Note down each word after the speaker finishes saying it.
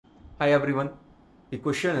Hi everyone. The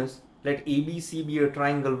question is, let ABC be a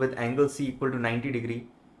triangle with angle C equal to 90 degree.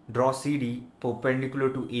 Draw CD perpendicular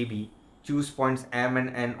to AB. Choose points M and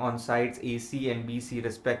N on sides AC and BC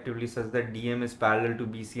respectively such that DM is parallel to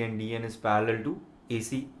BC and DN is parallel to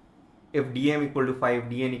AC. If DM equal to 5,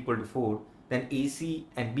 DN equal to 4, then AC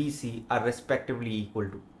and BC are respectively equal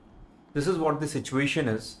to. This is what the situation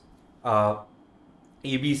is.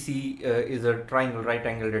 ABC is a triangle right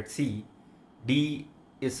angled at C. D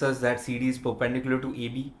is such that CD is perpendicular to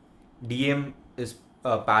AB. DM is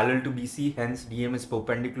parallel to BC, hence DM is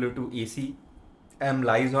perpendicular to AC. M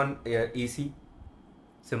lies on AC.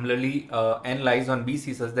 Similarly, N lies on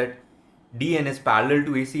BC such that DN is parallel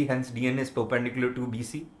to AC, hence DN is perpendicular to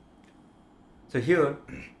BC. So here,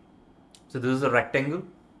 so this is a rectangle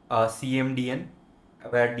CMDN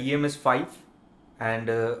where DM is 5 and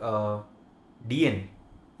DN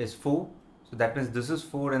is 4. So that means this is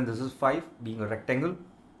 4 and this is 5, being a rectangle,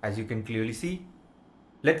 as you can clearly see.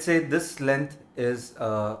 Let's say this length is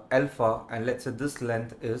alpha and let's say this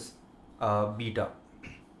length is beta.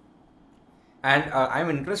 And I'm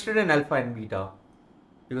interested in alpha and beta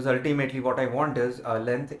because ultimately what I want is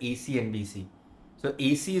length AC and BC. So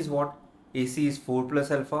AC is what? AC is 4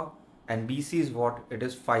 plus alpha and BC is what? It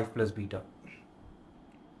is 5 plus beta.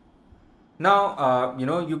 Now,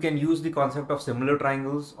 you can use the concept of similar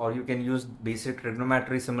triangles or you can use basic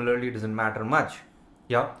trigonometry similarly, it doesn't matter much.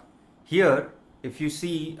 Yeah. Here, if you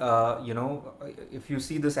see, if you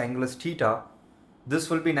see this angle is theta, this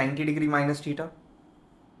will be 90 degree minus theta.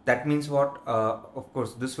 That means what? Of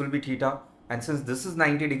course, this will be theta. And since this is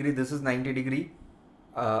 90 degree, this is 90 degree.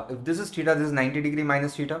 If this is theta, this is 90 degree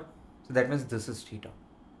minus theta. So that means this is theta.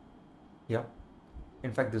 Yeah.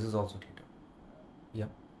 In fact, this is also theta. Yeah.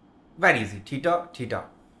 Very easy, theta, theta,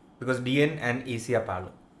 because DN and AC are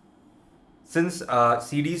parallel. Since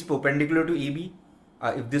CD is perpendicular to AB,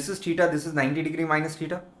 if this is theta, this is 90 degree minus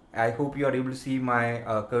theta. I hope you are able to see my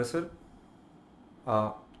cursor.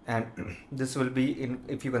 And this will be,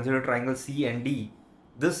 if you consider triangle C and D,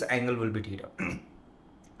 this angle will be theta.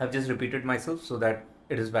 I've just repeated myself so that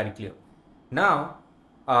it is very clear. Now,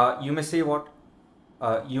 you may say what?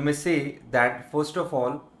 You may say that first of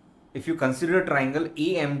all, if you consider triangle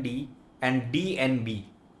AMD and DNB,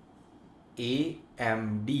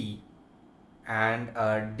 AMD and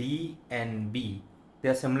DNB, they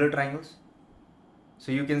are similar triangles.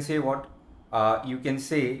 So you can say what? You can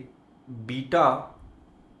say beta,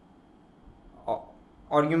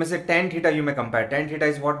 or you may say tan theta, you may compare. Tan theta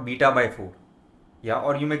is what? Beta by 4. Yeah,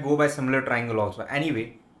 or you may go by similar triangle also.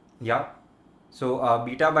 Anyway, yeah. So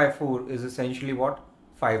beta by 4 is essentially what?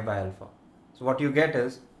 5 by alpha. So what you get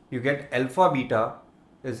is, you get alpha beta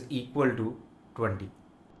is equal to 20.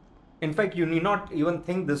 In fact, you need not even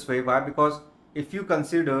think this way. Why? Because if you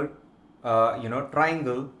consider,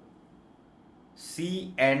 triangle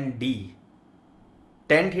C and D,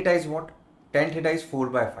 tan theta is what? Tan theta is 4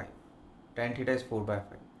 by 5. Tan theta is 4 by 5.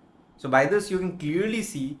 So by this, you can clearly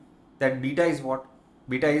see that beta is what?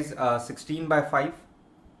 Beta is 16 by 5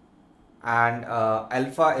 and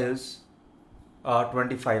alpha is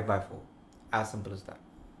 25 by 4. As simple as that.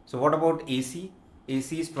 So what about AC?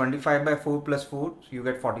 AC is 25 by 4 plus 4, so you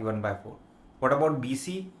get 41 by 4. What about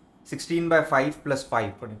BC? 16 by 5 plus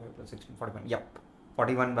 5, 25 plus 16, 41. Yep,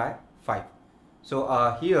 41 by 5.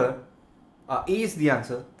 So here, A is the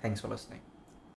answer. Thanks for listening.